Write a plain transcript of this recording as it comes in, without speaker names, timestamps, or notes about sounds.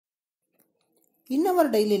In our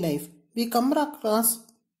daily life, we come across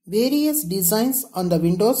various designs on the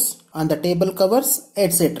windows, on the table covers,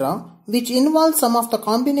 etc., which involve some of the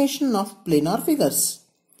combination of planar figures.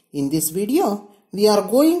 In this video, we are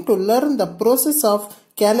going to learn the process of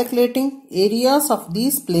calculating areas of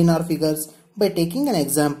these planar figures by taking an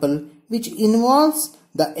example which involves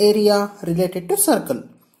the area related to circle.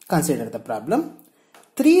 Consider the problem.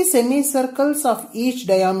 3 semicircles of each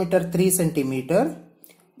diameter 3 cm,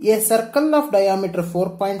 a circle of diameter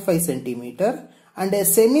 4.5 cm and a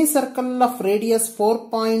semicircle of radius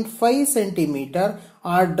 4.5 cm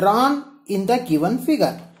are drawn in the given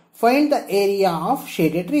figure. Find the area of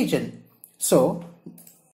shaded region. So,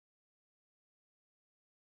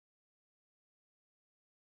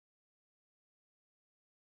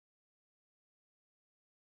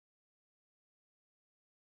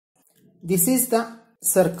 this is the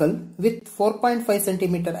circle with 4.5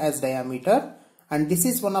 cm as diameter, and this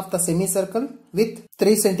is one of the semicircle with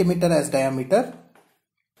 3 cm as diameter.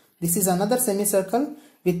 This is another semicircle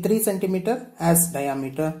with 3 cm as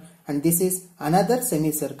diameter, and this is another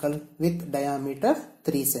semicircle with diameter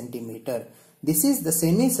 3 cm. This is the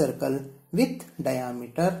semicircle with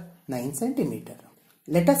diameter 9 cm.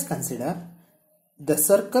 Let us consider the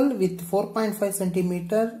circle with 4.5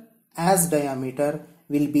 cm as diameter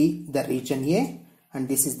will be the region A, and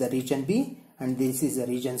this is the region B, and this is the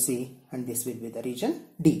region C, and this will be the region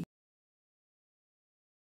D.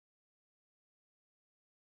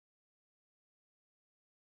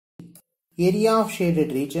 Area of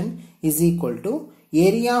shaded region is equal to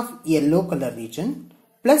area of yellow color region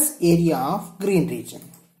plus area of green region.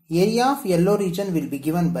 Area of yellow region will be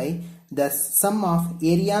given by the sum of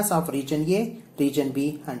areas of region A, region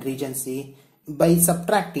B and region C by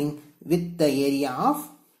subtracting with the area of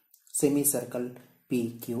semicircle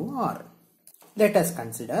PQR. Let us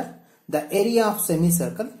consider the area of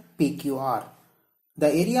semicircle PQR. The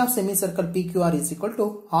area of semicircle PQR is equal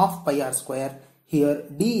to half pi r square. Here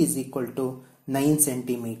D is equal to 9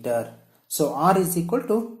 cm. So R is equal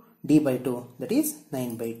to D by 2, that is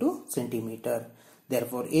 9 by 2 cm.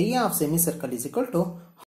 Therefore area of semicircle is equal to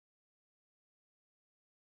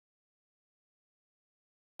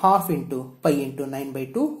half into pi into 9 by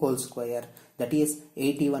 2 whole square, that is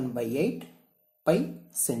 81 by 8 pi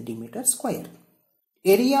centimeter square.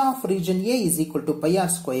 Area of region A is equal to pi r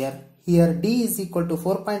square. Here D is equal to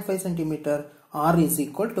 4.5 cm, R is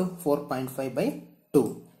equal to 4.5 by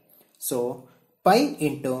 2. So pi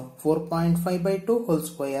into 4.5 by 2 whole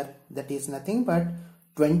square, that is nothing but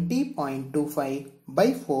 20.25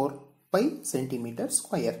 by 4 pi centimeter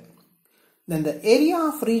square. Then the area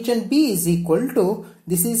of region B is equal to,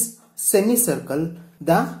 this is semicircle,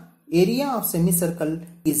 the area of semicircle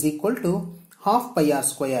is equal to half pi r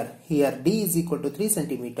square. Here D is equal to 3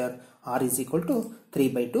 cm, R is equal to 3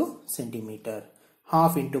 by 2 cm.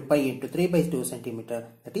 Half into pi into 3 by 2 cm,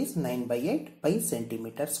 that is 9 by 8 pi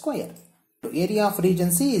centimeter square. Area of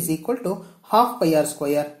region C is equal to half pi r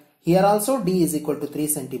square. Here also D is equal to 3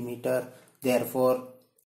 cm. Therefore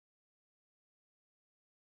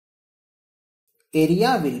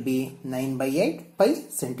area will be 9 by 8 pi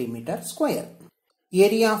centimeter square.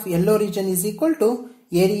 Area of yellow region is equal to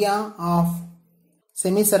area of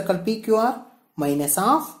semicircle PQR minus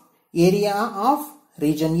half area of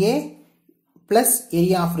region A plus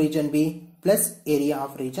area of region B plus area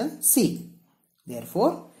of region C.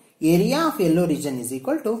 Therefore, area of yellow region is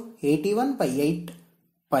equal to 81 by 8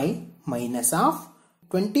 pi minus half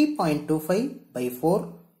 20.25 by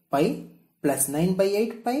 4 pi plus 9 by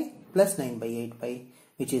 8 pi plus 9 by 8 pi,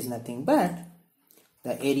 which is nothing but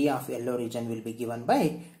the area of yellow region will be given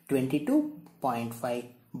by 22.5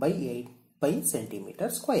 by 8 pi centimeter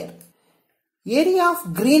square. Area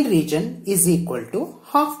of green region is equal to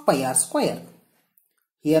half pi r square.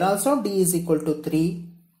 Here also D is equal to 3,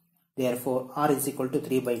 therefore R is equal to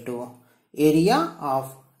 3 by 2. Area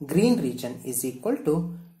of green region is equal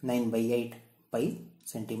to 9 by 8 pi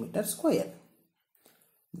centimeter square.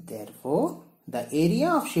 Therefore, the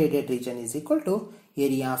area of shaded region is equal to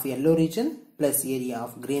area of yellow region plus area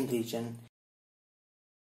of green region.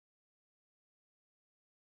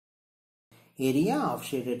 Area of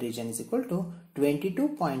shaded region is equal to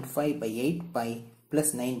 22.5 by 8 pi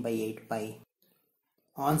plus 9 by 8 pi.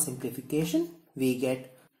 On simplification, we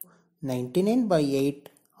get 99 by 8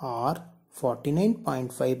 or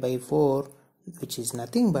 49.5 by 4, which is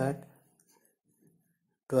nothing but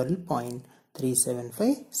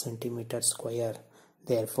 12.375 centimeter square.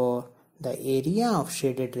 Therefore, the area of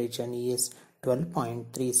shaded region is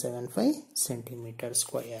 12.375 centimeter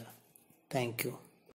square. Thank you.